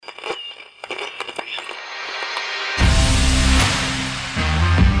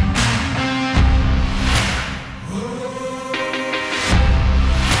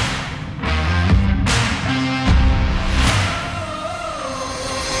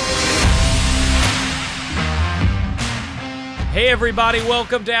Hey everybody,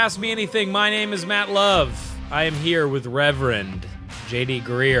 welcome to Ask Me Anything. My name is Matt Love. I am here with Reverend J.D.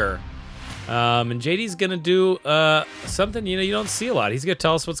 Greer. And JD's going to do something you don't see a lot. He's going to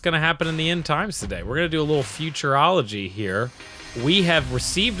tell us what's going to happen in the end times today. We're going to do a little futurology here. We have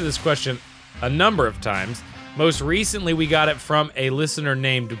received this question a number of times. Most recently, we got it from a listener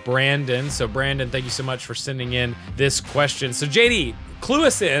named Brandon. So Brandon, thank you so much for sending in this question. So JD, clue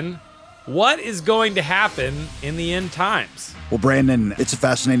us in. What is going to happen in the end times? Well, Brandon, it's a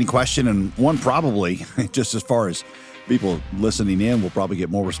fascinating question, and one probably, just as far as people listening in, will probably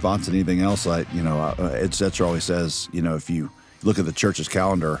get more response than anything else. Ed Setzer always says, if you look at the church's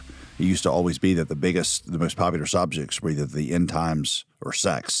calendar, it used to always be that the most popular subjects were either the end times or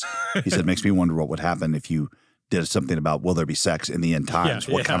sex. He said, it makes me wonder what would happen if you did something about will there be sex in the end times?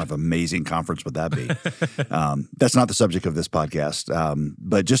 What kind of amazing conference would that be? That's not the subject of this podcast,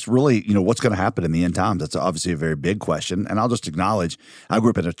 but just really, what's going to happen in the end times? That's obviously a very big question. And I'll just acknowledge I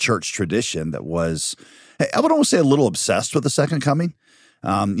grew up in a church tradition that was, I would almost say, a little obsessed with the second coming.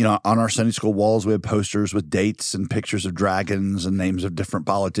 On our Sunday school walls, we had posters with dates and pictures of dragons and names of different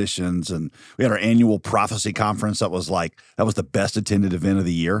politicians. And we had our annual prophecy conference that was the best attended event of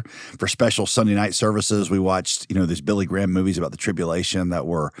the year. For special Sunday night services, we watched, these Billy Graham movies about the Tribulation that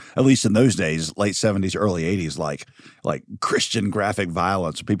were, at least in those days, late 70s, early 80s, like Christian graphic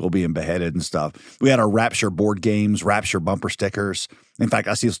violence, people being beheaded and stuff. We had our Rapture board games, Rapture bumper stickers. In fact,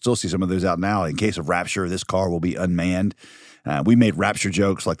 I still see some of those out now. In case of Rapture, this car will be unmanned. We made Rapture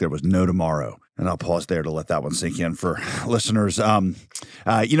jokes like there was no tomorrow. And I'll pause there to let that one sink in for listeners.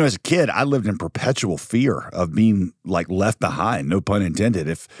 As a kid, I lived in perpetual fear of being left behind, no pun intended.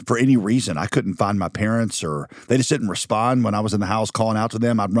 If for any reason I couldn't find my parents or they just didn't respond when I was in the house calling out to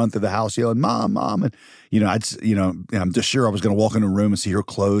them, I'd run through the house yelling, "Mom, Mom." And, I'm just sure I was going to walk into a room and see her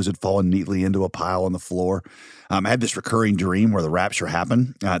clothes had fallen neatly into a pile on the floor. I had this recurring dream where the rapture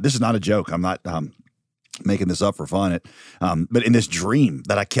happened. This is not a joke. I'm not making this up for fun. But in this dream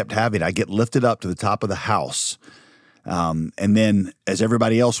that I kept having, I get lifted up to the top of the house. And then as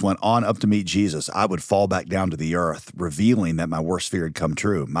everybody else went on up to meet Jesus, I would fall back down to the earth, revealing that my worst fear had come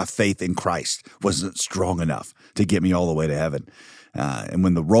true. My faith in Christ wasn't strong enough to get me all the way to heaven. And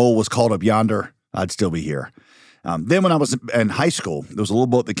when the roll was called up yonder, I'd still be here. Then when I was in high school, there was a little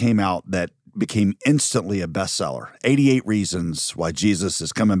book that came out that became instantly a bestseller, 88 Reasons Why Jesus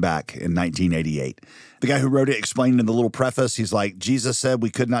is Coming Back in 1988. The guy who wrote it explained in the little preface, he's like, Jesus said we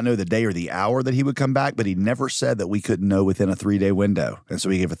could not know the day or the hour that he would come back, but he never said that we couldn't know within a 3-day window. And so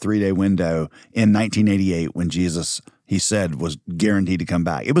he gave a 3-day window in 1988 when Jesus, he said, was guaranteed to come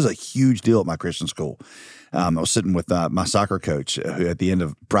back. It was a huge deal at my Christian school. I was sitting with my soccer coach who at the end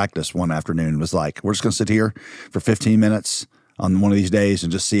of practice one afternoon was like, we're just going to sit here for 15 minutes on one of these days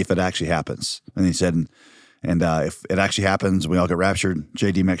and just see if it actually happens. And he said, and if it actually happens, we all get raptured,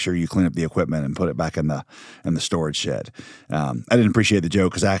 JD, make sure you clean up the equipment and put it back in the storage shed. I didn't appreciate the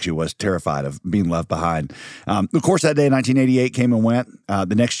joke because I actually was terrified of being left behind. Of course, that day, 1988 came and went.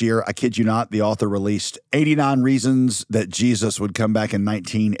 The next year, I kid you not, the author released 89 Reasons that Jesus would come back in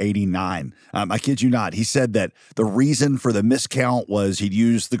 1989. I kid you not. He said that the reason for the miscount was he'd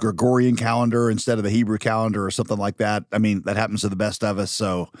used the Gregorian calendar instead of the Hebrew calendar or something like that. I mean, that happens to the best of us,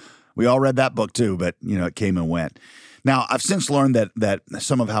 so we all read that book too, but, it came and went. Now, I've since learned that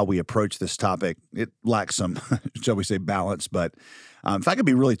some of how we approach this topic, it lacks some, shall we say, balance. But if I could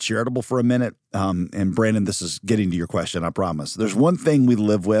be really charitable for a minute, and Brandon, this is getting to your question, I promise. There's one thing we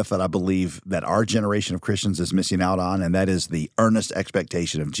live with that I believe that our generation of Christians is missing out on, and that is the earnest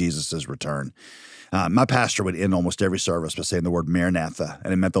expectation of Jesus' return. My pastor would end almost every service by saying the word Maranatha,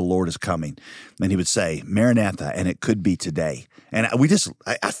 and it meant the Lord is coming. And he would say, Maranatha, and it could be today. And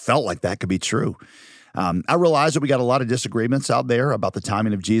I felt like that could be true. I realize that we got a lot of disagreements out there about the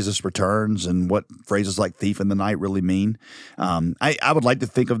timing of Jesus' returns and what phrases like thief in the night really mean. I would like to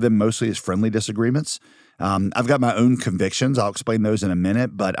think of them mostly as friendly disagreements. I've got my own convictions. I'll explain those in a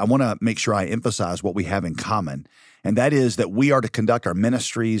minute, but I want to make sure I emphasize what we have in common. And that is that we are to conduct our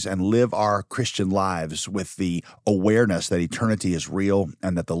ministries and live our Christian lives with the awareness that eternity is real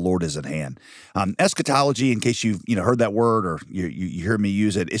and that the Lord is at hand. Eschatology, in case you've heard that word or you hear me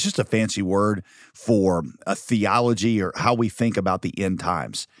use it, it's just a fancy word for a theology or how we think about the end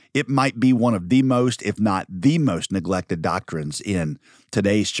times. It might be one of the most, if not the most, neglected doctrines in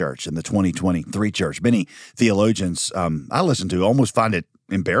today's church, in the 2023 church. Many theologians I listen to almost find it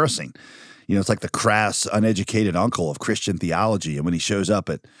embarrassing. It's like the crass, uneducated uncle of Christian theology. And when he shows up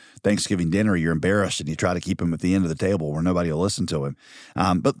at Thanksgiving dinner, you're embarrassed and you try to keep him at the end of the table where nobody will listen to him.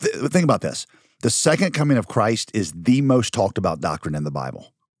 But think about this. The second coming of Christ is the most talked about doctrine in the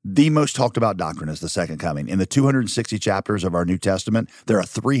Bible. The most talked about doctrine is the second coming. In the 260 chapters of our New Testament, there are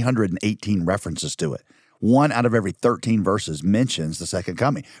 318 references to it. 1 out of every 13 verses mentions the second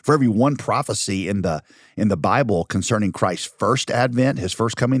coming. For every one prophecy in the Bible concerning Christ's first advent, his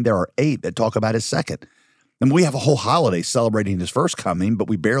first coming, there are 8 that talk about his second. And we have a whole holiday celebrating his first coming, but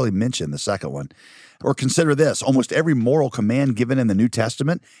we barely mention the second one. Or consider this, almost every moral command given in the New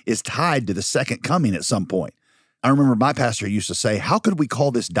Testament is tied to the second coming at some point. I remember my pastor used to say, how could we call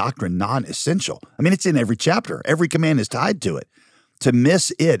this doctrine non-essential? I mean, it's in every chapter. Every command is tied to it. To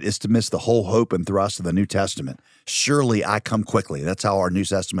miss it is to miss the whole hope and thrust of the New Testament. Surely I come quickly. That's how our New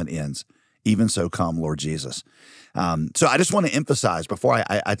Testament ends. Even so come, Lord Jesus. So I just want to emphasize before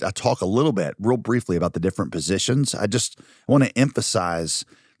I talk a little bit, real briefly about the different positions, I want to emphasize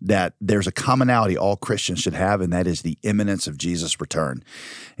that there's a commonality all Christians should have, and that is the imminence of Jesus' return,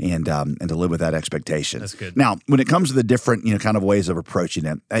 and to live with that expectation. That's good. Now, when it comes to the different kind of ways of approaching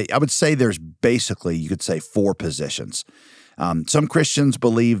it, I would say there's basically, you could say, 4 positions. Some Christians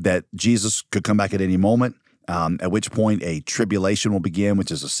believe that Jesus could come back at any moment, at which point a tribulation will begin, which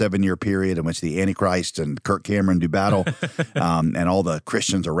is a 7-year period in which the Antichrist and Kirk Cameron do battle, and all the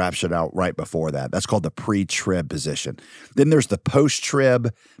Christians are raptured out right before that. That's called the pre-trib position. Then there's the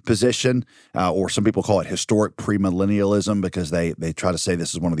post-trib position, or some people call it historic premillennialism, because they try to say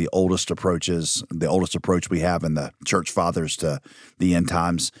this is one of the oldest approaches, the oldest approach we have in the church fathers to the end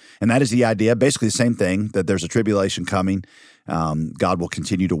times. And that is the idea, basically the same thing, that there's a tribulation coming. God will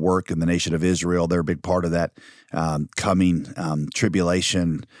continue to work in the nation of Israel. They're a big part of that coming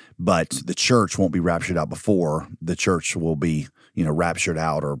tribulation, but the church won't be raptured out before. The church will be, raptured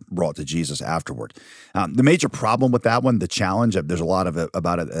out or brought to Jesus afterward. The major problem with that one, the challenge, there's a lot of it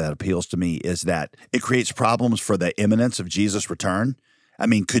about it that appeals to me, is that it creates problems for the imminence of Jesus' return. I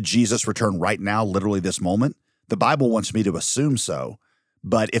mean, could Jesus return right now, literally this moment? The Bible wants me to assume so,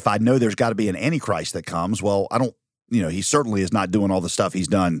 but if I know there's got to be an Antichrist that comes, well, I don't. He certainly is not doing all the stuff he's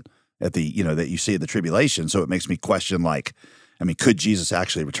done at the, that you see in the tribulation. So it makes me question, could Jesus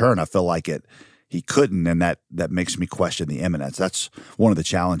actually return? I feel like he couldn't, and that makes me question the imminence. That's one of the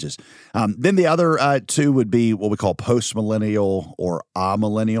challenges. Then the other 2 would be what we call postmillennial or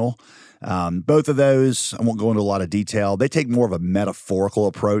amillennial. Both of those, I won't go into a lot of detail. They take more of a metaphorical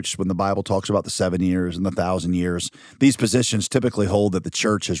approach when the Bible talks about the 7 years and the 1,000 years. These positions typically hold that the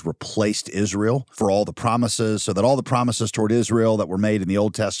church has replaced Israel for all the promises, so that all the promises toward Israel that were made in the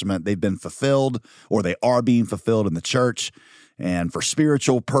Old Testament, they've been fulfilled, or they are being fulfilled in the church. And for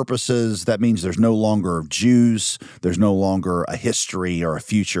spiritual purposes, that means there's no longer Jews, there's no longer a history or a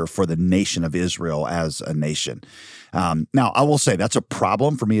future for the nation of Israel as a nation. Now, I will say that's a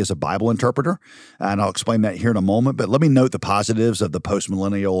problem for me as a Bible interpreter, and I'll explain that here in a moment, but let me note the positives of the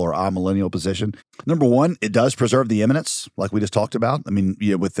postmillennial or amillennial position. Number 1, it does preserve the imminence, like we just talked about. I mean,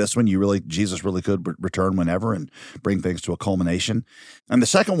 with this one, Jesus really could return whenever and bring things to a culmination. And the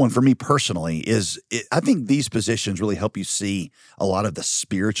second one for me personally I think these positions really help you see a lot of the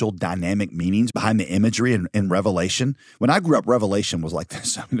spiritual dynamic meanings behind the imagery in Revelation. When I grew up, Revelation was like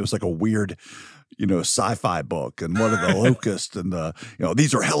this. I mean, it was like a weird sci-fi book, and what are the locusts, and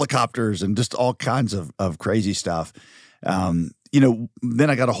these are helicopters, and just all kinds of crazy stuff. Then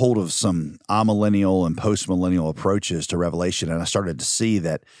I got a hold of some amillennial and postmillennial approaches to Revelation, and I started to see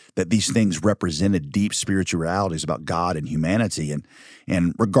that these things represented deep spiritual realities about God and humanity,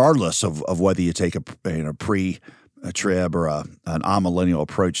 and regardless of whether you take a pre-trib or an amillennial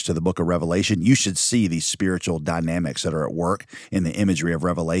approach to the book of Revelation, you should see these spiritual dynamics that are at work in the imagery of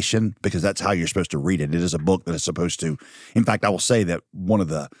Revelation, because that's how you're supposed to read it. It is a book that is supposed to, in fact, I will say that one of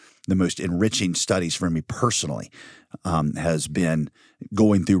the most enriching studies for me personally has been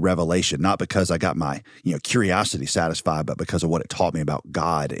going through Revelation, not because I got my curiosity satisfied, but because of what it taught me about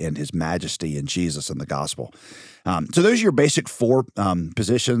God and his majesty and Jesus and the gospel. So those are your basic 4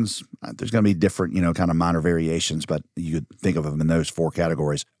 positions. There's going to be different, kind of minor variations, but you could think of them in those 4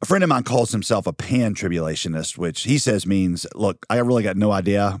 categories. A friend of mine calls himself a pan-tribulationist, which he says means, look, I really got no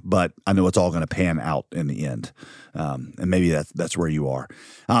idea, but I know it's all going to pan out in the end. And maybe that's where you are.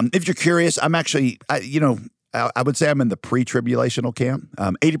 If you're curious, I'm actually, I would say I'm in the pre-tribulational camp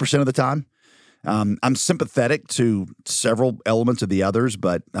 80% of the time. I'm sympathetic to several elements of the others,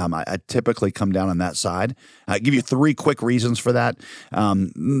 but I typically come down on that side. I give you 3 quick reasons for that.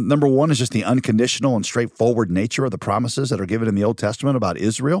 Number 1 is just the unconditional and straightforward nature of the promises that are given in the Old Testament about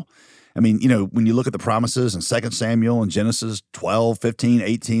Israel. I mean, when you look at the promises in 2 Samuel and Genesis 12, 15,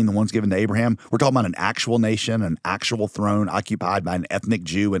 18, the ones given to Abraham, we're talking about an actual nation, an actual throne occupied by an ethnic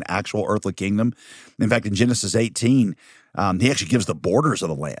Jew, an actual earthly kingdom. In fact, in Genesis 18, he actually gives the borders of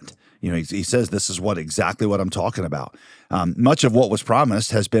the land. He says this is exactly what I'm talking about. Much of what was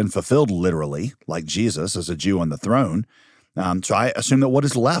promised has been fulfilled literally, like Jesus as a Jew on the throne. So I assume that what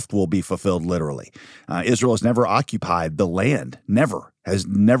is left will be fulfilled literally. Israel has never occupied the land, has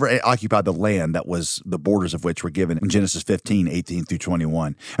never occupied the land that was the borders of which were given in Genesis 15, 18 through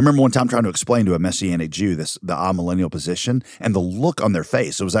 21. I remember one time trying to explain to a Messianic Jew the amillennial position, and the look on their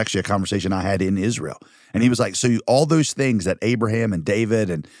face. It was actually a conversation I had in Israel. And he was like, so all those things that Abraham and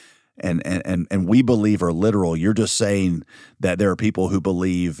David and we believe are literal, you're just saying that there are people who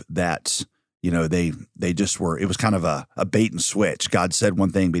believe that they just were, it was kind of a bait and switch. God said one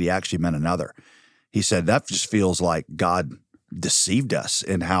thing, but he actually meant another. He said, that just feels like God deceived us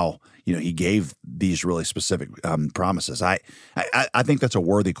in how, he gave these really specific promises. I think that's a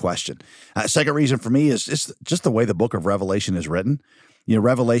worthy question. Second reason for me is just the way the book of Revelation is written.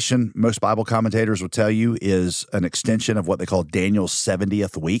 Revelation, most Bible commentators will tell you, is an extension of what they call Daniel's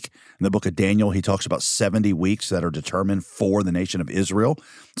 70th week. In the book of Daniel, he talks about 70 weeks that are determined for the nation of Israel.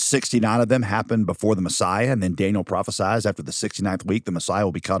 69 of them happen before the Messiah, and then Daniel prophesies after the 69th week, the Messiah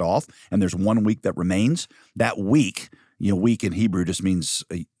will be cut off, and there's 1 week that remains. That week, week in Hebrew just means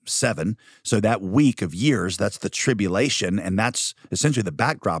 7. So that week of years, that's the tribulation, and that's essentially the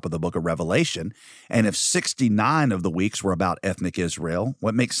backdrop of the book of Revelation. And if 69 of the weeks were about ethnic Israel,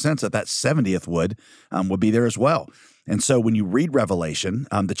 what makes sense that 70th would be there as well. And so when you read Revelation,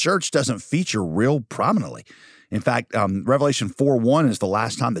 the church doesn't feature real prominently. In fact, Revelation 4:1 is the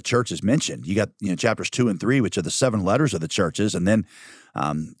last time the church is mentioned. You got chapters 2 and 3, which are the 7 letters of the churches, and then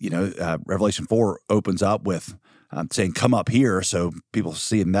Revelation 4 opens up with saying, come up here. So people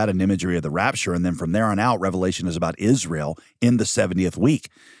see in that an imagery of the rapture. And then from there on out, Revelation is about Israel in the 70th week.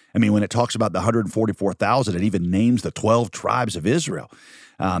 I mean, when it talks about the 144,000, it even names the 12 tribes of Israel.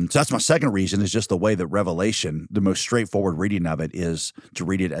 So that's my second reason, is just the way that Revelation, the most straightforward reading of it is to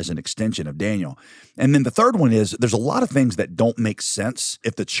read it as an extension of Daniel. And then the third one is there's a lot of things that don't make sense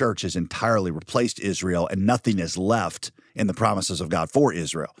if the church has entirely replaced Israel and nothing is left in the promises of God for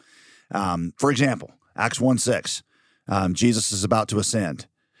Israel. For example, Acts 1:6, Jesus is about to ascend,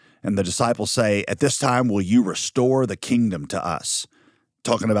 and the disciples say, at this time, will you restore the kingdom to us?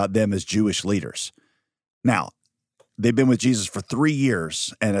 Talking about them as Jewish leaders. Now, they've been with Jesus for 3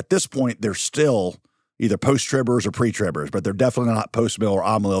 years, and at this point, they're still either post-tribbers or pre-tribbers, but they're definitely not post-mill or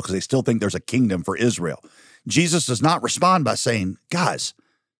amillennial because they still think there's a kingdom for Israel. Jesus does not respond by saying, guys,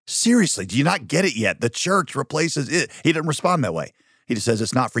 seriously, do you not get it yet? The church replaces it. He didn't respond that way. He just says,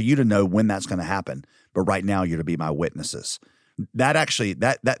 it's not for you to know when that's going to happen, but right now you're to be my witnesses. That actually,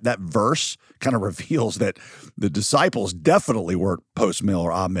 that verse kind of reveals that the disciples definitely weren't post-mill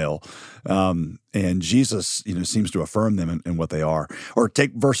or amill, and Jesus, seems to affirm them in what they are. Or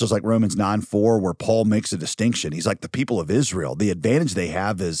take verses like Romans 9:4, where Paul makes a distinction. He's like, the people of Israel, the advantage they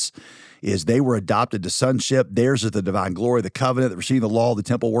have is they were adopted to sonship. Theirs is the divine glory, the covenant, the receiving the law, the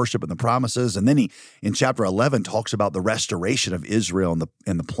temple worship, and the promises. And then he, in chapter 11, talks about the restoration of Israel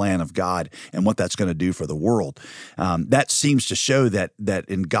and the plan of God and what that's going to do for the world. That seems to show that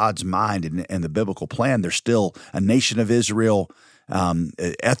in God's mind and the biblical plan, there's still a nation of Israel,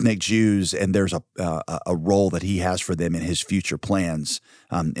 ethnic Jews, and there's a role that he has for them in his future plans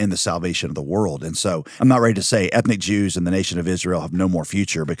in the salvation of the world. And so I'm not ready to say ethnic Jews and the nation of Israel have no more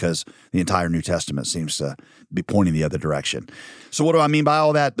future, because the entire New Testament seems to be pointing the other direction. So what do I mean by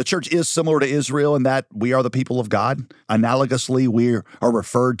all that? The church is similar to Israel in that we are the people of God. Analogously, we are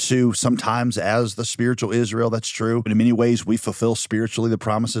referred to sometimes as the spiritual Israel. That's true. And in many ways, we fulfill spiritually the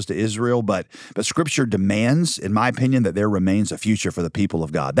promises to Israel, but Scripture demands, in my opinion, that there remains a future for the people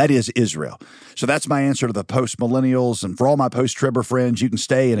of God. That is Israel. So that's my answer to the post-millennials. And for all my post-tribber friends, you can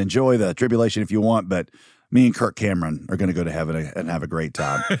stay and enjoy the tribulation if you want, but me and Kirk Cameron are going to go to heaven and have a great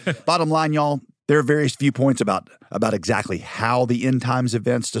time. Bottom line, y'all, there are various viewpoints about exactly how the end times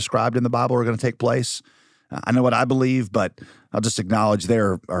events described in the Bible are going to take place. I know what I believe, but I'll just acknowledge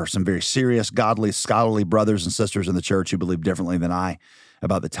there are some very serious, godly, scholarly brothers and sisters in the church who believe differently than I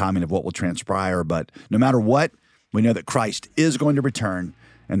about the timing of what will transpire. But no matter what, we know that Christ is going to return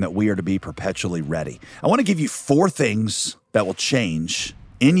and that we are to be perpetually ready. I want to give you 4 things that will change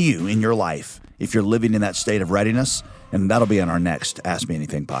in you, in your life, if you're living in that state of readiness, and that'll be on our next Ask Me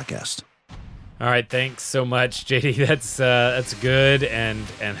Anything podcast. All right, thanks so much, JD. That's good and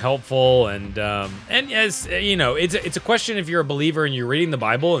helpful, and as you know, it's a question. If you're a believer and you're reading the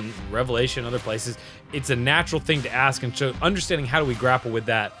Bible and Revelation, other places, it's a natural thing to ask, and so understanding how do we grapple with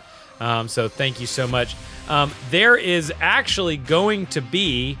that. So thank you so much. There is actually going to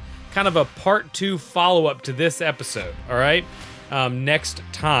be kind of a part 2 follow-up to this episode. All right, next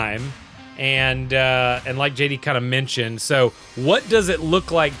time. And like JD kind of mentioned, so what does it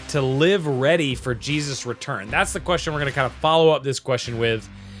look like to live ready for Jesus' return? That's the question we're going to kind of follow up this question with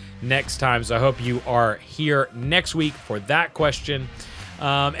next time. So I hope you are here next week for that question.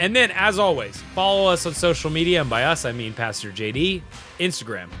 And then, as always, follow us on social media. And by us, I mean Pastor JD,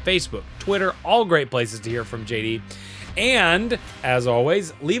 Instagram, Facebook, Twitter, all great places to hear from JD. And, as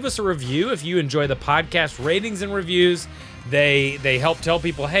always, leave us a review if you enjoy the podcast. Ratings and reviews, they help tell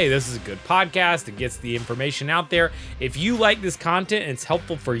people, hey, this is a good podcast. It gets the information out there. If you like this content and it's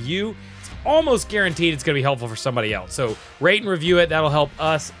helpful for you, it's almost guaranteed it's going to be helpful for somebody else. So rate and review it. That'll help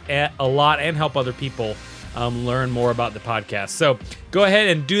us a lot and help other people learn more about the podcast. So go ahead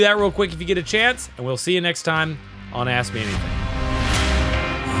and do that real quick if you get a chance, and we'll see you next time on Ask Me Anything.